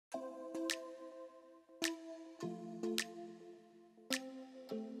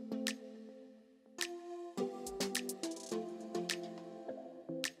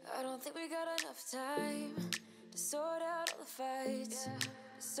lights,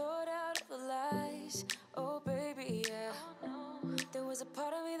 sort out all the lies. Oh baby, yeah. There was a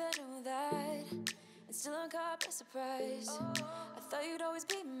part of me that knew that, and still I'm caught by surprise. I thought you'd always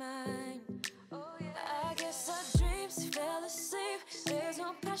be mine. I guess our dreams fell asleep. There's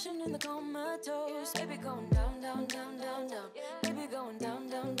no passion in the comatose. Baby going down, down, down, down, down. Baby going down,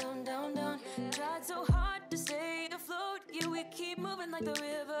 down, down, down, down. Tried so hard to stay afloat. Yeah, we keep moving like the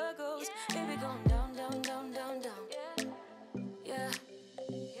river goes. Baby going down, down, down, down, down. Yeah.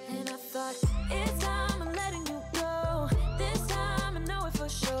 And I thought, it's time I'm letting you go. This time I know it for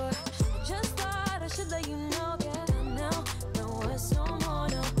sure. I just thought I should let you know. Yeah, now, no words no more,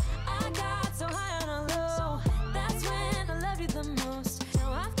 no. I got so high on a low. That's when I loved you the most.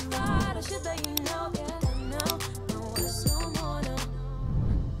 Now I thought I should let you know. Yeah, now, no words no more, no.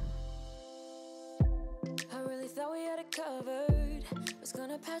 I really thought we had it covered. Was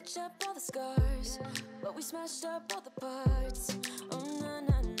gonna patch up all the scars, but we smashed up all the parts. Oh na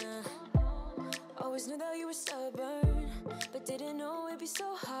na na. Always knew that you were stubborn, but didn't know it'd be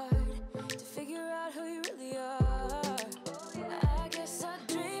so hard to figure out who you really are. I guess our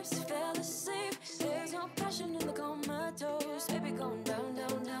dreams fell asleep. There's no passion in the comatose. Baby going down,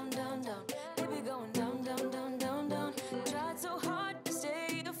 down, down, down, down. Baby going down, down, down, down, down. Tried so hard to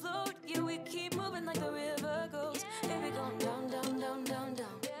stay afloat. Yeah, we keep moving like the river goes. Baby going down, down, down, down,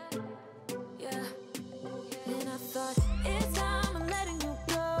 down. Yeah. And I thought, it's time I'm letting you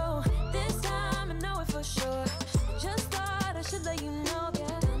go. This time I know it for sure. I just thought I should let you know.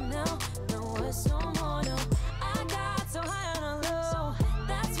 Yeah, now, no words no more, no. I got so high on a low.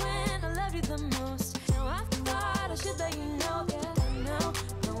 That's when I loved you the most. Now I thought I should let you know. Yeah, now,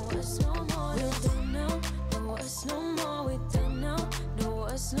 no words no more. We're done now, no words no more. We're done now, no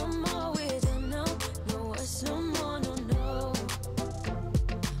words no more. We're done now, no words no more, no, no.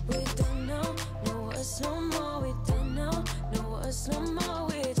 We're done now, no words no more. We're done now, no words no more.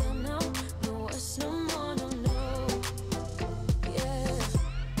 We're done now, no words no more, no, no. Yeah.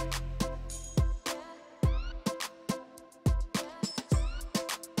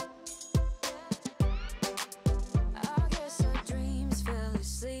 I guess our dreams fell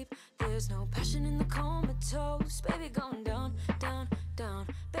asleep. There's no passion in the comatose. Baby going down, down, down.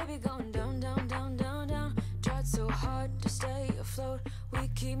 Baby going down, down, down, down, down. Tried so hard to stay afloat. We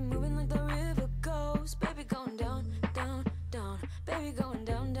keep moving like the river goes. Baby going down, down, down. Baby going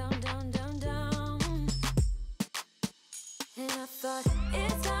down, down, down, down, down. And I thought,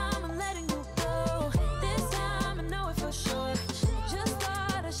 it's time I'm letting you go. This time I know it for sure. I just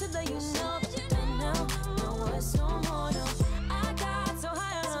thought I should let you know. And now, no words no more, no. I got so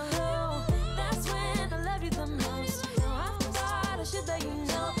high on a low. That's when I loved you the most. Now I thought I should let you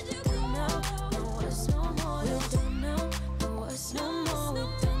know. And now, no words no more, no. We're done now, no words no more.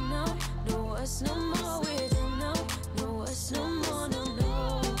 We're done now, no words no more. We're done now, no words no more, no, no.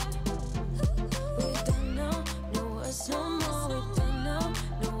 We're done now, no words no more. We're done now,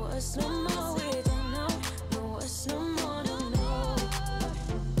 no words no more. We're done now, no words no more, no, no.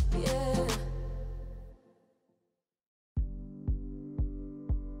 Yeah.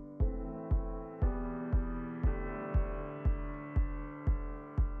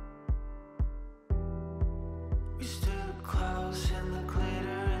 We stood close in the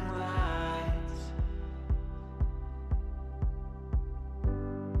glittering lights.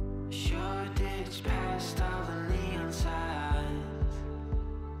 Shoreditch past all the neon signs.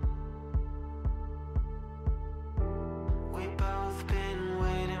 We both been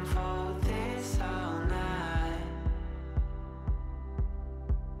waiting for this all night.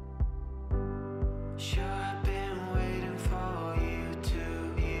 Sure, I've been waiting for you to,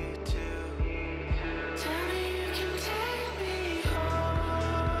 you to, you to. Tell me you can take me home.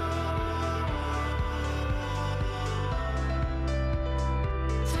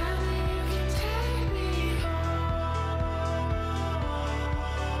 Tell me you can take me home.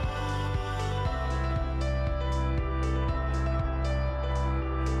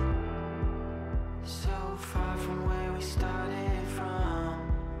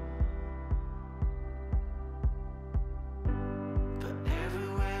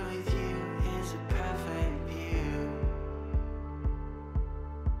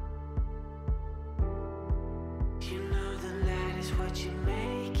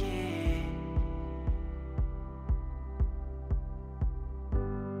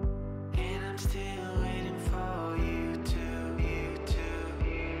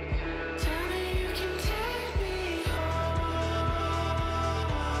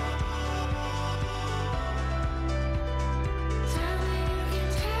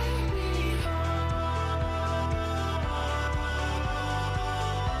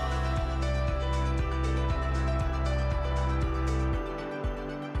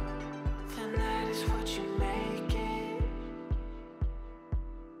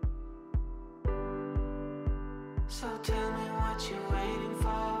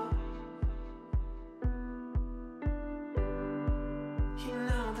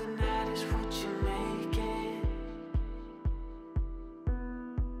 is what you make it.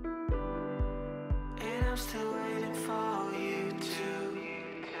 And I'm still waiting for you to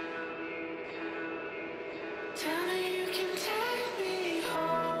tell me you can take me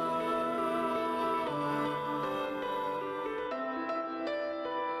home.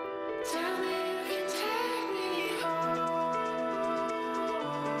 Tell me you can take me home.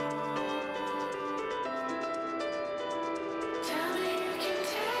 Tell me you can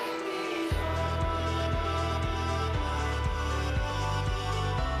take me home.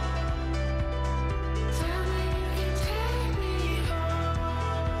 Tell me you can take me home.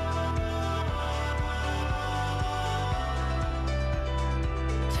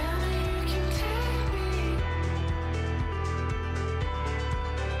 Tell me you can take me.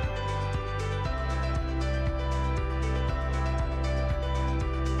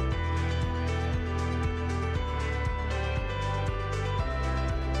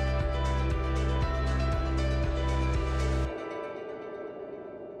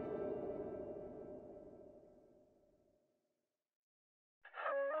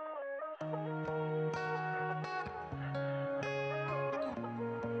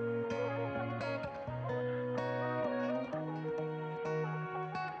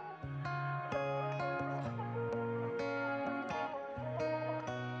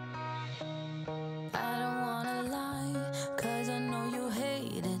 I don't wanna lie, 'cause I know you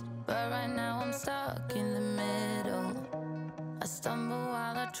hate it. But right now I'm stuck in the middle. I stumble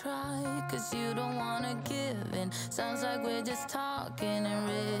while I try, 'cause you don't wanna give in. Sounds like we're just talking in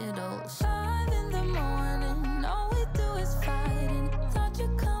riddles. 5 in the morning, all we do is fighting. Thought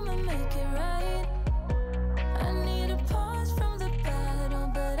you'd come and make it right. I need a pause from the battle,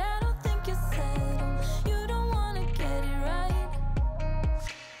 but I don't think you're settled. You don't wanna get it right.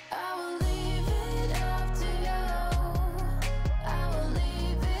 I will leave it up to you. I will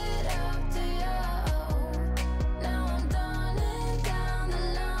leave it up to you. Now I'm done and down the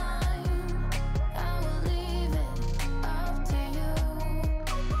line. I will leave it up to you.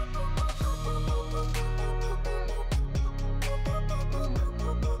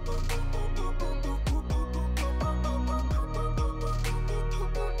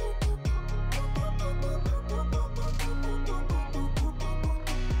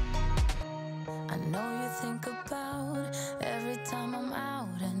 I know you think about every time I'm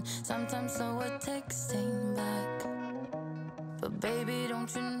out, and sometimes so we're texting back. But baby,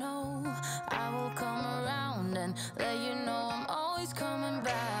 don't you know I will come around and let you know I'm always coming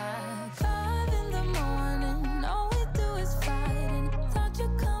back. 5 in the morning, all we do is fighting. Thought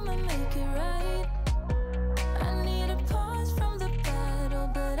you'd come and make it right. I need a pause from the battle,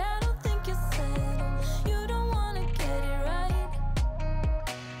 but I don't think you're settled. You don't wanna get it right.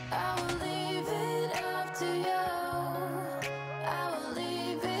 I will leave it up to you. I will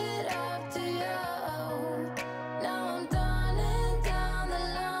leave it up to you. Now I'm done and down the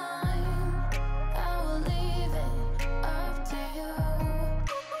line. I will leave it up to you.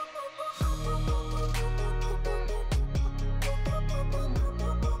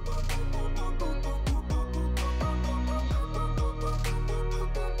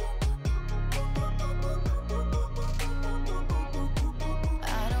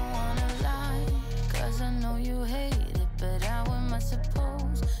 I don't wanna lie, 'cause I know you hate it. But how am I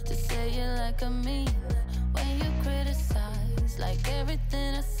supposed to say it like I mean it when you criticize like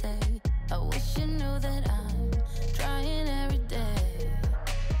everything I say? I wish you knew that I'm trying every day.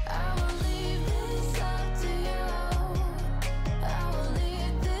 I will leave this up to you. I will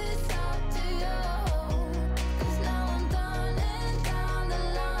leave this up to you. 'Cause now I'm done and down the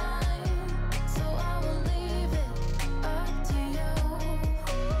line. So I will leave it up to you.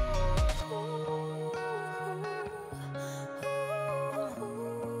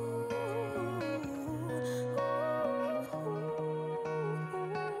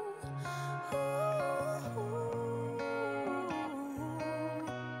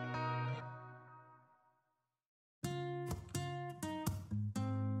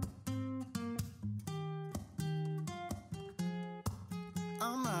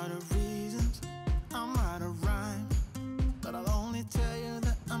 I'm out of reasons, I'm out of rhyme, but I'll only tell you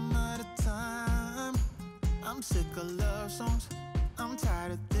that I'm out of time. I'm sick of love songs, I'm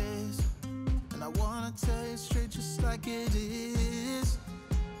tired of this, and I wanna tell you straight just like it is.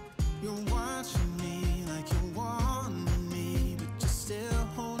 You're watching me like you want me, but you're still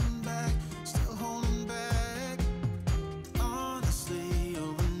holding back, still holding back. Honestly,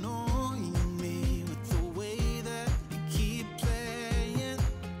 you're annoying me with the way that you keep playing.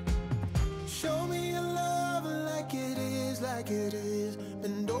 Show me your love like it is, like it is.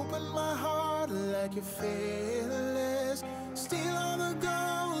 Bend open my heart like you're fearless. Steal all the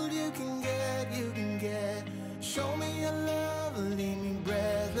gold you can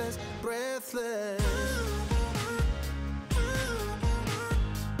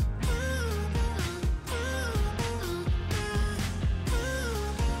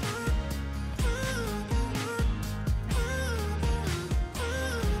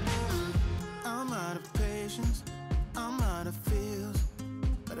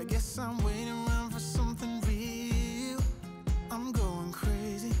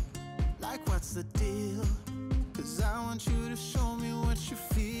what's the deal? 'Cause I want you to show me what you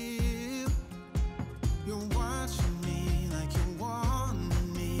feel. You're watching me like you want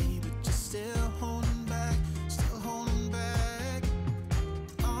me, but you're still holding back, still holding back.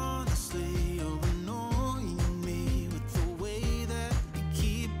 Honestly, you're annoying me with the way that you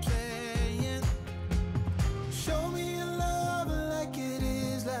keep playing. Show me your love like it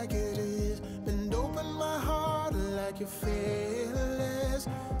is, like it is. Bend open my heart like you're fearless.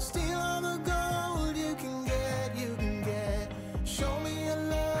 Steal all the gold you can get, you can get. Show me your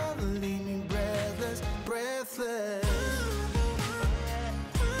love, leave me breathless, breathless.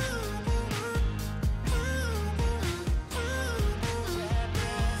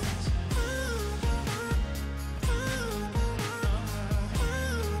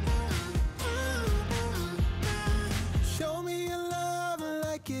 Show me your love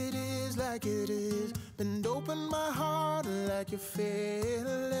like it is, like it is. Bend open my heart like you're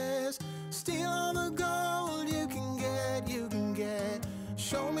fearless. Steal all the gold you can get, you can get.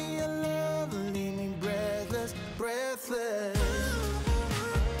 Show me your love, leave me breathless, breathless.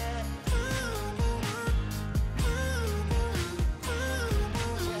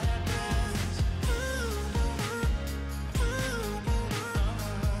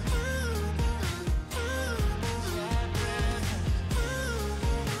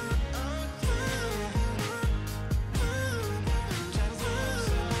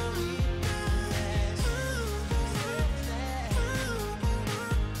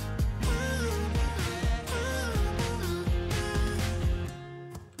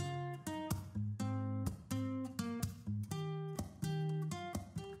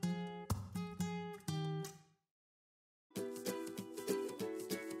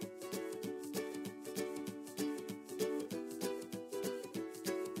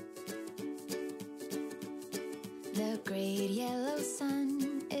 The great yellow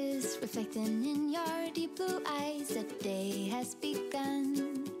sun is reflecting in your deep blue eyes. The day has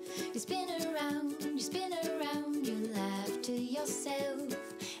begun. You spin around, you laugh to yourself.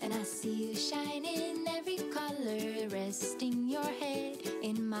 And I see you shine in every color, resting your head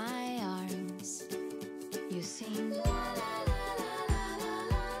in my arms. You sing la la la la la la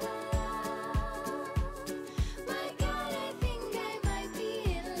la la. My God, I think I might be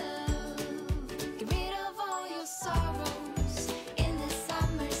in love. Get rid of all your sorrows in the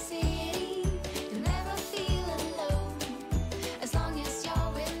summer city. You'll never feel alone as long as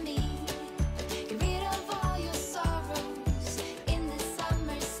you're with me. Get rid of all your sorrows in the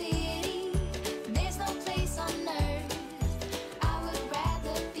summer city. There's no place on earth I would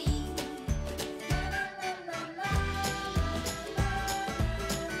rather be.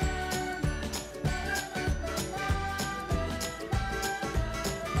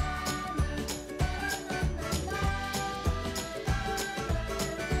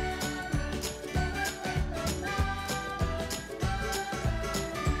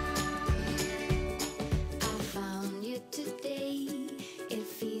 I found you today. It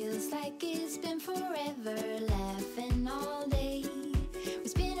feels like it's been forever, laughing all day. We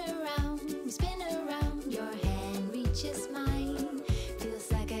spin around, your hand reaches mine.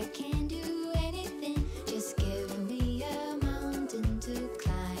 Feels like I can't do anything, just give me a mountain to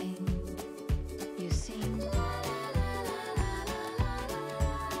climb. You sing la la la la la la la la.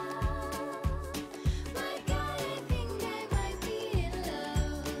 My God, I think I might be in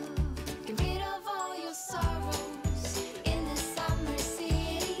love. Get rid of all your sorrows in the summer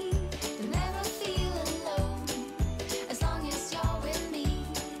city. You'll never feel alone as long as you're with me.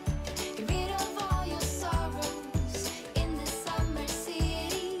 Get rid of all your sorrows in the summer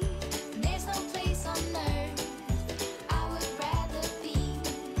city. There's no place on earth I would rather be.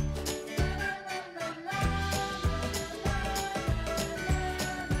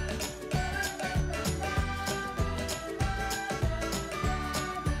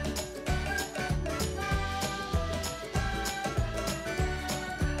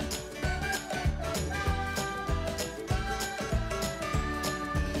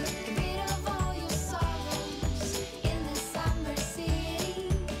 Get rid of all your sorrows in the summer city.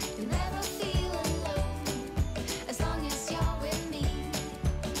 You'll never feel alone as long as you're with me.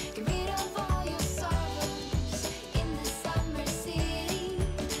 Get rid of all your sorrows in the summer city.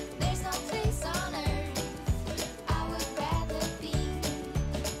 There's no place on earth I would rather be.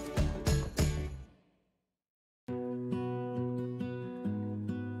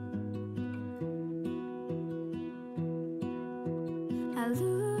 I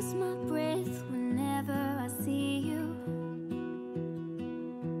lose my breath whenever I see you.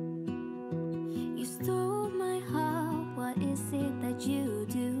 You stole my heart, what is it that you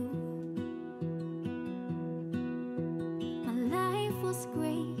do? My life was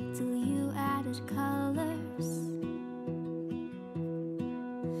great till you added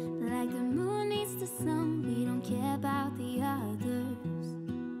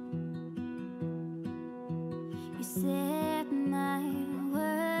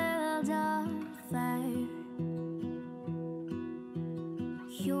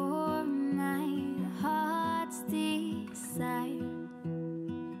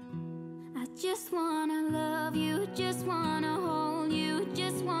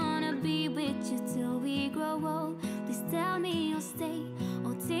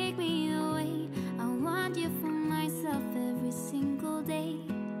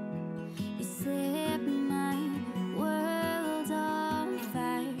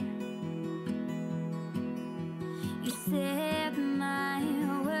You set my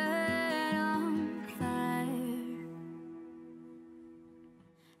world on fire.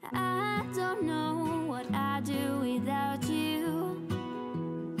 I don't know what I'd do without you.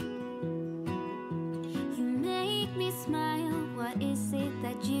 You make me smile, what is it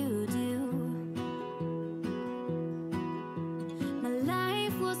that you do? My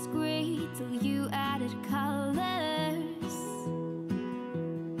life was great till you added colors.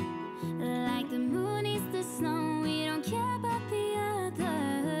 Like the moon is the sun, we don't care about the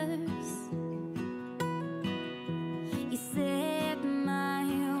others. You set my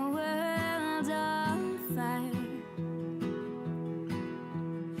world on fire.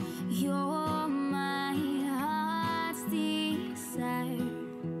 You're my heart's desire.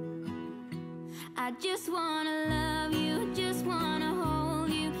 I just wanna love you, just wanna hold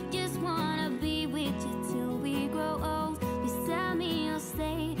you, just wanna be with you till we grow old. Please tell me you'll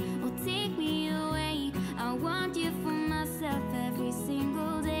stay or take me away. I want you for myself every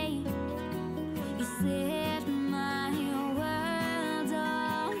single day. You set my world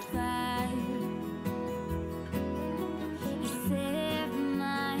on fire. You set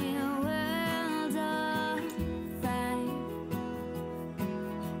my world on fire.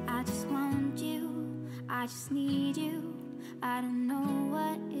 I just want you, I just need you. I don't know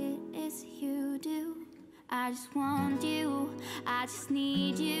what it is you do. I just want you, I just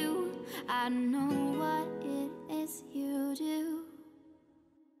need you. I don't know what it is you do.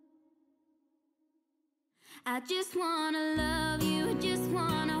 I just wanna love you, just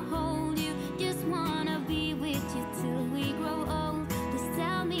wanna hold you, just wanna be with you till we grow old.